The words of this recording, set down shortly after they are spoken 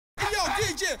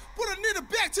Yeah, put a nigga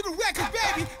back to the record,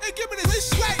 baby, and give me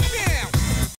this right now.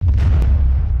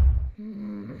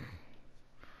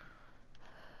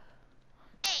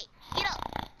 Hey, get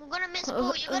up. We're gonna miss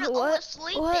school. You're gonna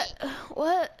oversleep. What?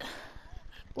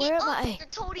 Where am I?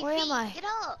 Where am I? Get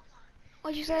up.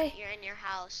 What'd you say? You're in your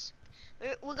house.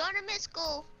 We're gonna miss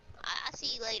school. I'll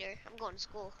see you later. I'm going to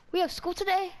school. We have school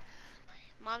today?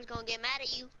 Mom's gonna get mad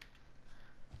at you.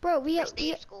 Bro, we have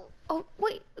school. Oh,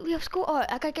 wait, we have school. Oh, I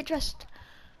gotta get dressed.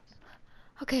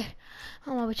 Okay,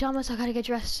 I'm on my pajamas. I gotta get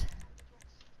dressed.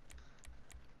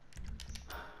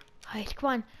 Alright, come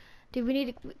on. Dude, we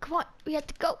need to, come on. We have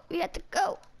to go. We have to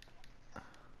go.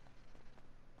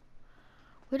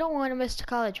 We don't want to miss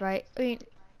college, right? I mean,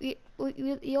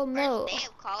 you'll know. First day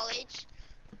of college.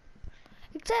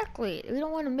 Exactly. We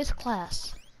don't want to miss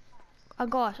class. Oh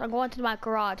gosh, I'm going to my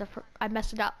garage. I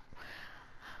messed it up.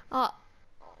 Not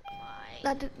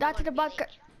to the bunker.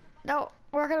 No,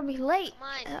 we're gonna be late.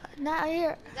 Come on. Not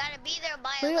here. You gotta be there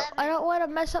by 11. I don't want to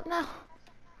mess up now.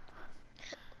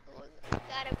 You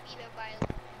gotta be there by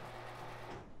 11.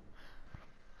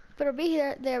 Better be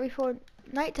there before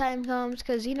nighttime comes,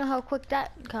 cause you know how quick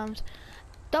that comes.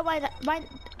 Don't mind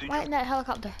that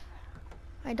helicopter.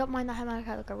 I don't mind that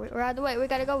helicopter. We're out of the way. We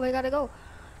gotta go. We gotta go.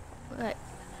 Right.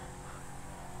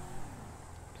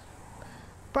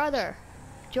 Brother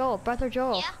Joel.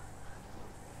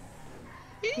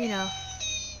 Yeah. You know.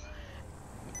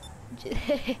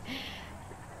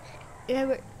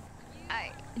 Yeah,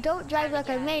 Alright. don't drive like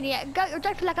a maniac. You're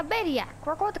driving like a maniac.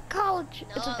 We're going to college.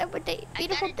 No, It's an everyday,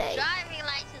 beautiful I got day. a driving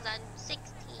license. I'm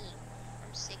 16.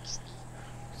 I'm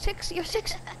 60. You're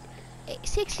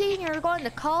 16. You're going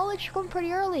to college. You're going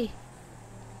pretty early.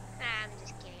 Nah, I'm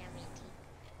just kidding. I'm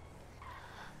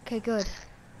 18. Okay, good.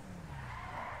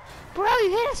 Bro,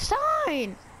 you hit a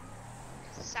sign.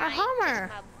 Sign A Hummer.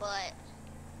 kissed my butt.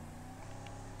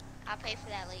 I'll pay for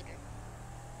that later.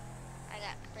 I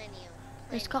got plenty of.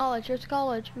 There's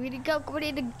college. We need to go. We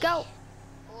need to go.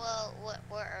 Well,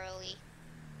 we're early.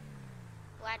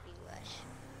 Why'd we rush?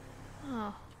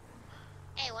 Oh.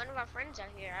 Hey, one of our friends are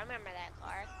here. I remember that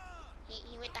car.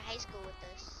 He went to high school with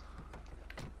us.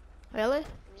 Really? And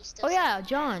he's still Oh yeah, sitting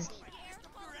John. in the seat.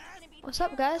 What's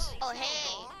up, guys? Oh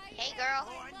hey girl.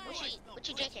 What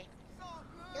you drinking?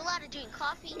 You allowed to drink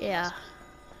coffee? Yeah.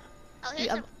 Oh,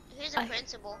 here's a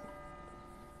principal.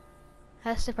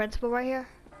 That's the principal right here.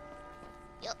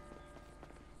 Yep.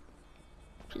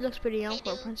 She looks pretty young Hey,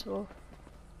 for a dude. principal.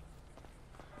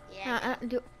 Yeah.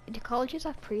 Do colleges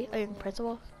have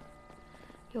principals?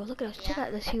 Yo, look at us. Check Yeah.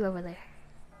 out this view over there.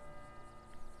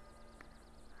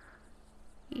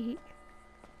 Hey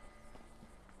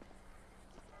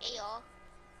y'all.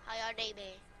 How y'all day been?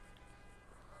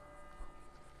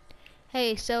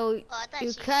 Hey, so Oh, I thought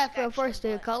you she clapped for a scratched first her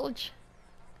day of butt. college?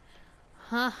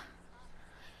 Huh?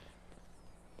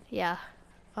 Yeah.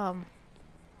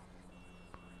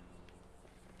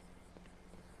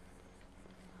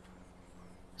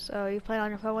 So you playing on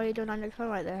your phone? What are you doing on your phone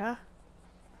right there, huh?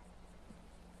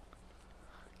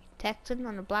 Texting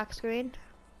on the black screen?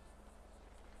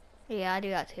 Yeah, I do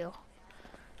that too.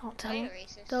 Don't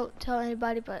tell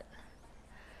anybody, but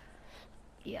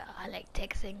yeah, I like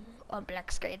texting on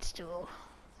black screens too.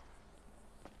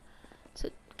 So,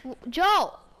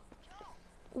 Joe,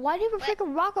 why do you have a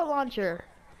freaking rocket launcher?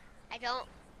 I don't.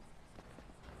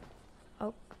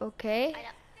 Oh, okay.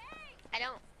 I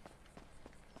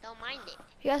don't mind it.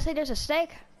 You guys say there's a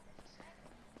snake?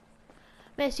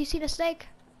 Miss, you seen a snake?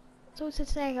 Someone said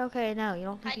snake. Okay, no, you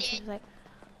don't think you seen a snake.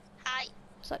 Hi.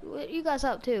 So, what you guys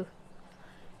up to?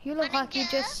 You look like you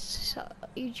Jeff. just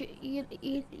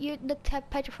you look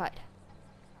petrified.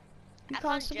 You I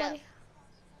calling found somebody?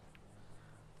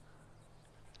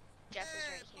 Jeff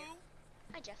is right here.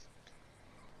 Hi, Jeff.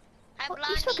 Hi, Oh, you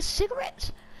Blondie. smoking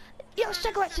cigarettes? Yo,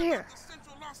 cigarettes are here.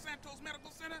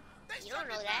 You don't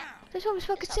know that. This woman's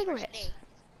smoking It's our first cigarettes. day.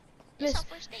 It's our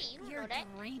first day. You don't know that.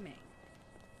 Dreaming.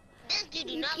 This dude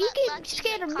do You not get like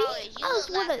scared of me? college. You I was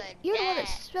look like a you're the one dad.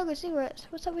 that's smoking cigarettes.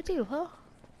 What's up with you, huh?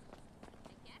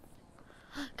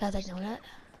 Guys, I know that.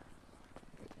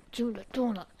 Do the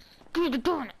donut. Do the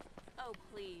donut. Oh,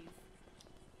 please.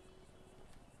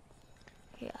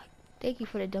 Yeah, thank you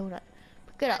for the donut.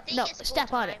 Get I up. think No, it's school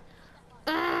step on it.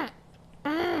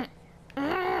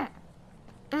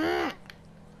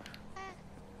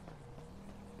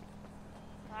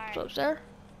 What's up, sir?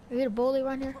 You hear a bully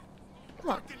around here?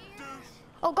 Come on.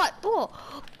 Oh, God.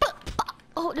 Oh,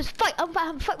 oh, this fight.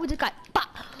 I'm fighting with this guy.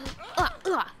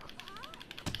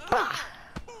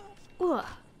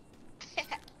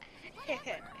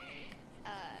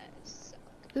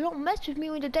 You don't mess with me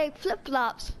when the day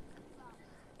flip-flops.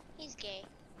 He's gay.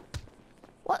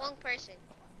 What? One person.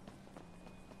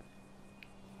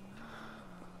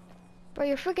 Bro,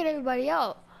 you're freaking everybody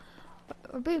out.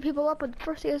 We're beating people up on the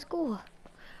first day of school.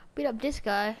 Beat up this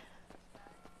guy.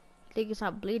 Think he's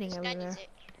not bleeding This guy everywhere. needs it.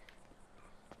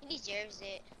 He deserves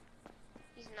it.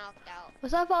 He's knocked out.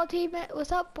 What's up, all teammates?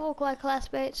 What's up, all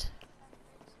classmates?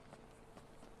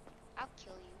 I'll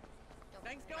kill you.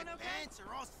 Things going okay? Pants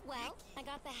are all sticky. Well, I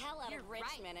got the hell out of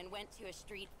Richmond and went to a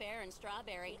street fair in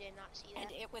Strawberry. You did not see that.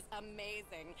 And it was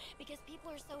amazing because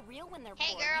people are so real when they're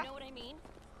Hey, poor. girl. You know what I mean?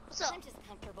 What's up? I'm just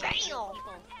comfortable Bam! with real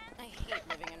people. I hate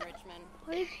living in Richmond.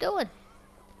 What are you doing?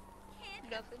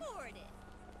 Can't Nothing. afford it.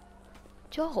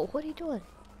 Joel, what are you doing?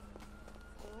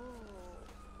 Ooh.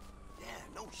 Yeah,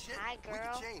 no shit. Hi, We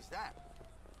girl. can change that.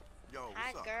 Yo, what's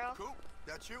Hi, up? girl. Cool.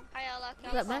 That you? How y'all like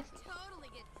What's up, man? Totally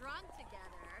get drunk together.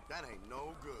 That ain't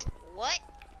no good. What?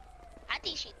 I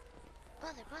think she...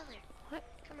 Brother. What?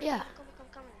 Come here. Yeah. Come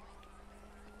here.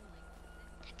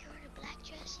 That girl in the black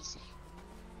dress,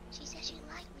 she said she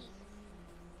liked me.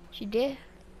 She did?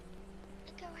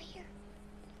 That girl right here.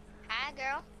 Hi,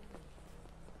 girl.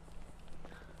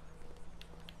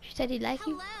 She said he liked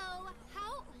you? Hello?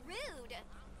 How rude.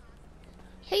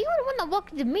 Hey, you were the one that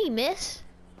walked to me, miss.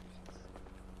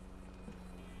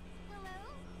 Hello?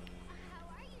 How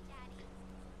are you, Daddy?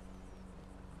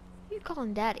 You call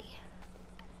him daddy.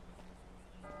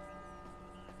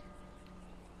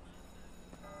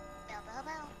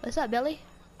 Bell. What's up, Billy?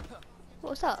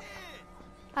 What's up?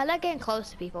 I like getting close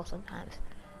to people sometimes.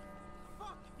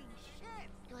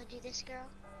 You wanna do this, girl?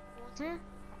 You want to? Hmm?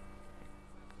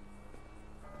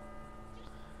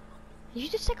 Did you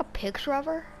just take a picture of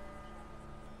her?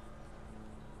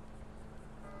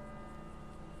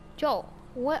 Joel,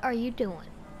 what are you doing?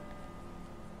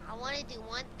 I want to do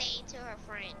one thing to her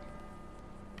friend.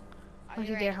 Are Don't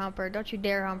you ready? dare hump her. Don't you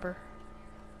dare hump her.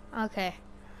 Okay.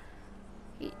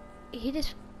 He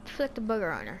just flicked a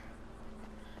booger on her.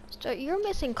 So you're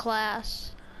missing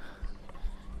class.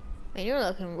 Man, you're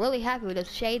looking really happy with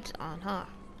those shades on, huh?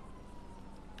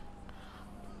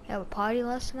 You have a party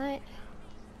last night?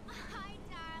 Hi,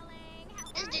 darling.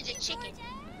 How This are dude's a you, chicken. gorgeous?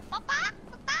 Papa.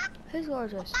 Who's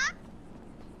gorgeous?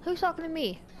 Who's talking to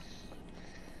me?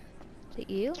 Is it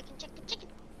you? Chicken.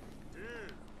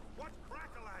 Dude, what's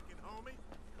crack-a-lacking, homie?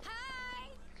 Hi.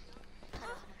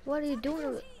 What are you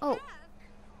doing? Oh.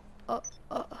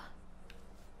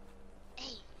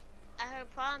 Hey, I heard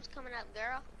prom's coming up,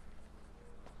 girl.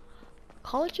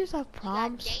 Colleges have You got a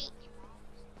proms? date?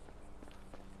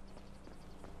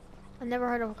 I never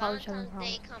heard of a college having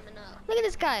Valentine's proms. Day coming up. Look at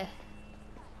this guy.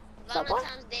 What's up, boy?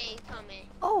 Valentine's Day coming.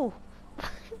 Oh.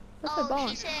 That's my bone.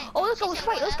 she said. Oh, let's she go. Let's said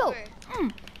fight. Let's go.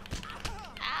 whatever.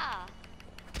 Ah.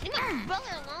 Leave my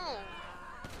brother alone.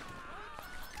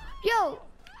 Yo,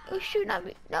 who's shooting at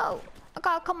me? No. I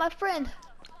gotta call my friend.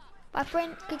 My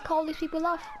friend can call these people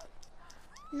off.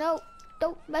 No,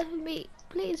 don't mess with me,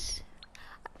 please.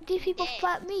 These people Dead.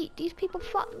 fought me. These people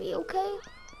fought me, okay?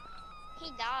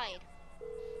 He died.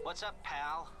 What's up,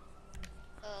 pal?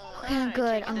 Okay, I'm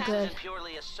good. This I'm good. isn't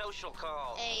purely a social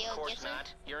call. Hey, yo, of course Gibson.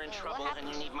 not. You're in What trouble and you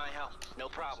happened? need my help. No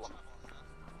problem.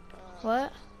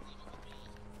 What?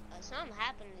 Something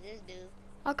happened to this dude.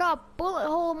 I got a bullet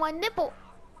hole in my nipple.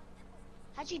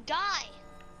 How'd you die?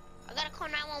 I gotta call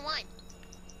 911.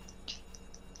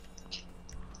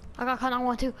 I got caught on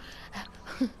 1, 2.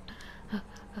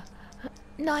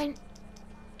 9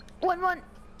 1 1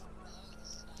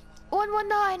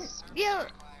 119. Yeah.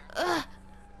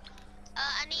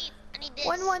 I need this.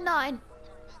 119.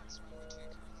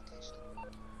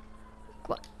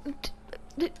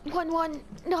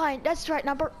 119. That's the right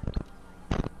number.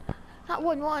 Not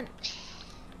 1 1.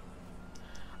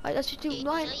 Alright, let's just do You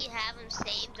 9. know you have them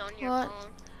saved on your What?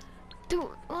 phone. 2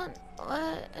 1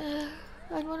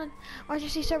 911.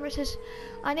 Emergency services.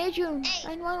 I need you.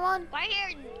 Hey. 911. Right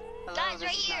here. Hello, Guys, this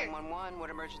right is here. 911. What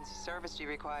emergency service do you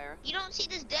require? You don't see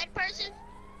this dead person?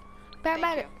 Thank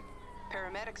Paramedic. you.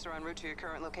 Paramedics are en route to your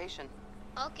current location.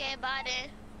 Okay, bye then.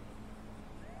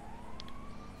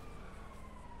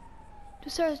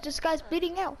 Sir, this guy's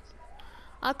bleeding out.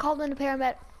 I called in a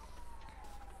paramedic.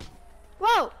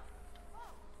 Whoa!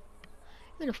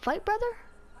 You gonna fight, brother?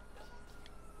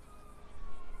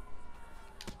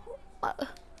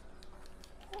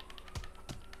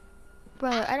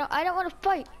 Brother, I don't want to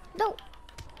fight. No.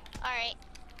 Alright.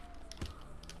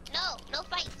 No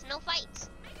fights, no fights.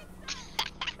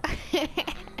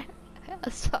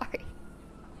 I'm sorry.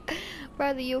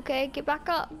 Brother, you okay? Get back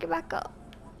up. Get back up.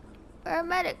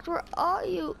 Paramedics, where are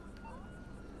you?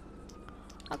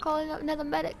 I'm calling up another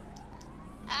medic.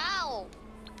 Ow.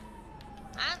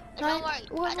 Don't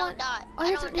worry, I don't die. Oh, I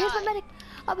here's don't the die. medic.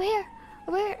 Over here.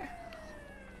 Over here.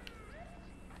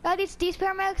 These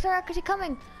paramedics are actually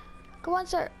coming. Go on,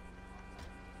 sir.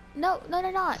 No, no,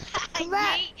 they're not. Come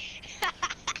back.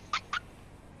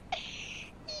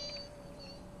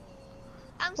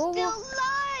 I'm Whoa, still whoa.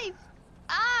 alive.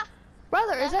 Ah.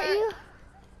 Brother, is that you?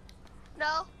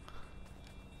 No.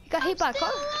 You got hit by a car?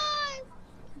 Alive.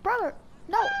 Brother,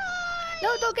 no.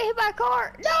 No, don't get hit by a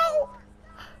car. No.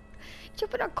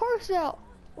 Jumping our cars out.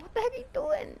 What the heck are you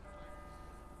doing?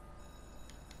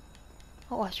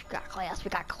 Oh, we got class. We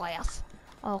got class.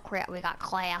 Oh crap, we got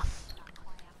class.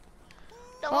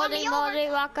 Don't want me over.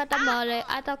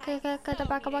 I don't care.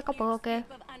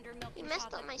 You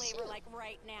messed up my suit. Like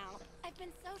right now. I've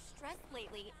been so stressed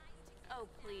lately. Oh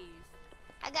please.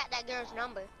 I got that girl's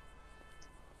number.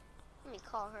 Let me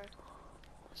call her.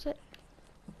 What's it?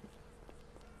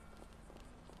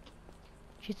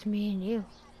 It's me and you.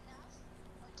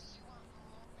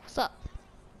 What's up?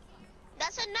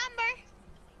 That's her number.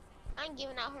 I'm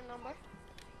giving out her number.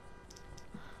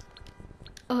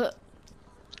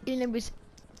 Your number is.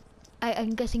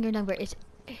 I'm guessing your number is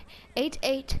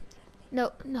 88.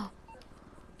 No.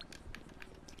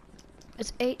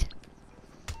 It's 8.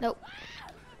 No.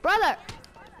 Brother!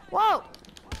 Whoa!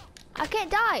 I can't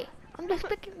die. I'm just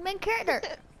main character.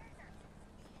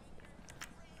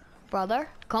 Brother,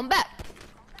 come back.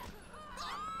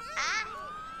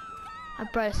 I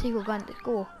brought a single gun to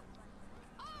school.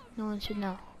 No one should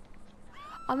know.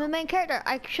 I'm the main character.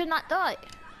 I should not die.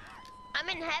 I'm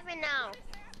in heaven now.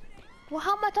 Well,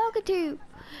 how am I talking to you?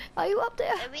 Are you up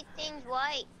there? Everything's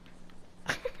white.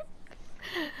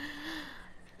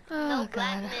 Oh, No God.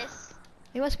 blackness.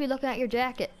 You must be looking at your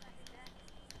jacket.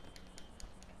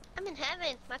 I'm in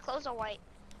heaven. My clothes are white.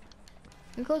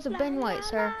 Your clothes have been white,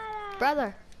 sir.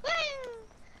 Brother,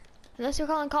 unless you're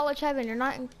calling college heaven, you're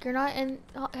not in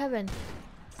heaven.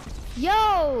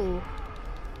 Yo!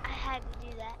 I had to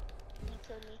do that. You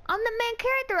killed me. I'm the main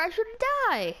character. I shouldn't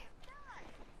die.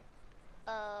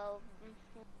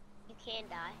 You can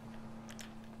die.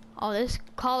 Oh, this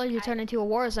college you turned into a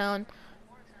war zone.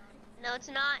 No, it's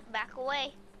not. Back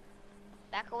away.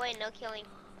 Back away. No killing.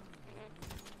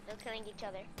 No killing each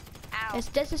other. Ow.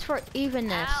 This is for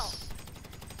evenness. Ow.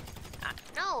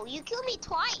 No, you killed me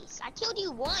twice. I killed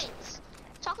you once.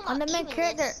 Talking about I'm the main evenness.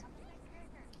 character.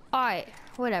 Alright,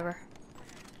 whatever.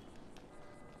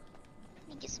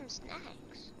 Let me get some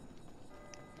snacks.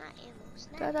 Not ammo.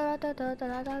 Snacks. Da, da, da, da,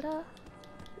 da, da, da.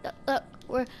 Look,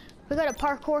 we got a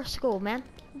parkour school, man.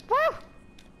 Woo!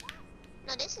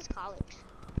 No, this is college.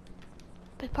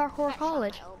 Parkour That shot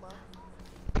college. my elbow.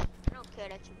 I don't care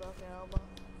that you broke your elbow.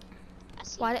 I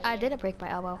see Why you I did, didn't break my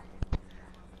elbow.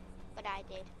 but I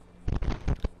did.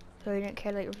 So you didn't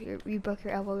care that you broke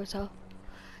your elbow yourself.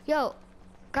 Yo,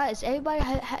 guys,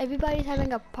 everybody's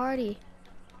having a party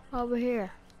over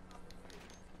here.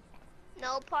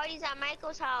 No parties at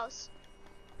Michael's house.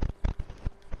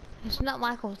 It's not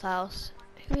Michael's house.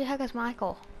 Who the heck is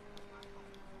Michael?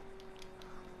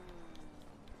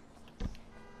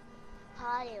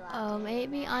 Party Oh,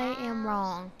 maybe I am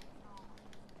wrong.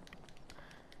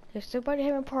 There's somebody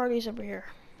having parties over here.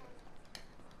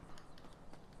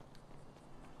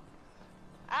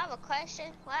 I have a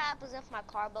question. What happens if my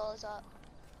car blows up?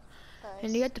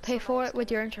 And you have to pay for it with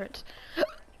your insurance.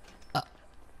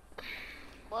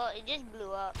 Well, it just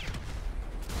blew up.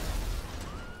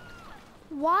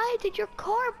 Why did your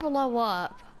car blow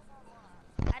up?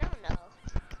 I don't know.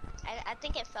 I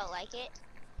think it felt like it.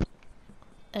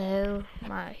 Oh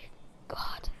my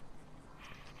God.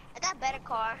 I got a better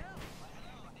car.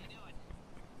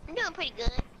 I'm doing pretty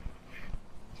good.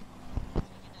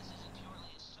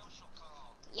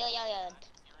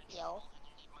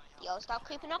 Yo, stop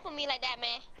creeping up on me like that,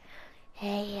 man.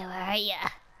 Hey, how are ya?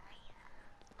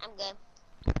 I'm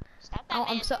good. Stop that, Oh,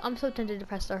 man. I'm so tempted to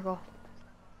press circle.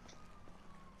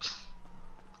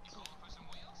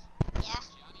 Yeah.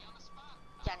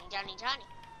 Johnny.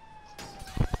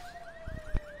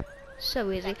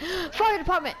 So easy. Fire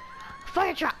department!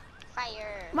 Fire truck!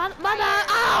 Fire. Mother!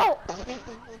 Ow!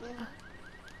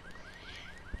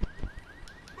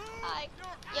 Hi.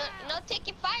 Yo, no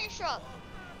taking fire truck.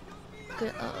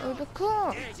 Get out of the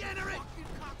car. No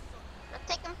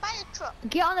taking fire truck.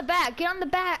 Get on the back. Get on the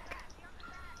back.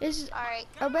 This is Alright.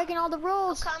 are breaking all the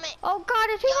rules. I'm coming. Oh God!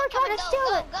 There's people trying to steal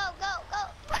it. Go.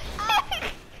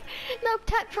 No,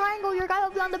 tap triangle. Your guy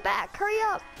will be on the back. Hurry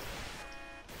up.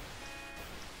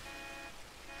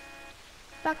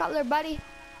 Back up there, buddy.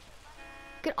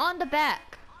 Get on the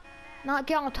back. Not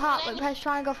get on top, but press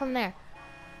triangle from there.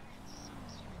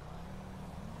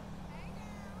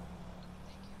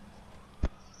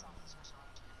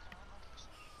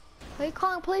 Are you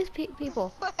calling police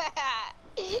people?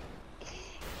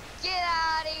 Get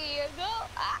out of here. Go.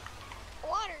 Ah.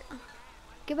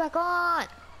 Get back on.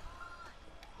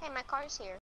 Hey, my car's here.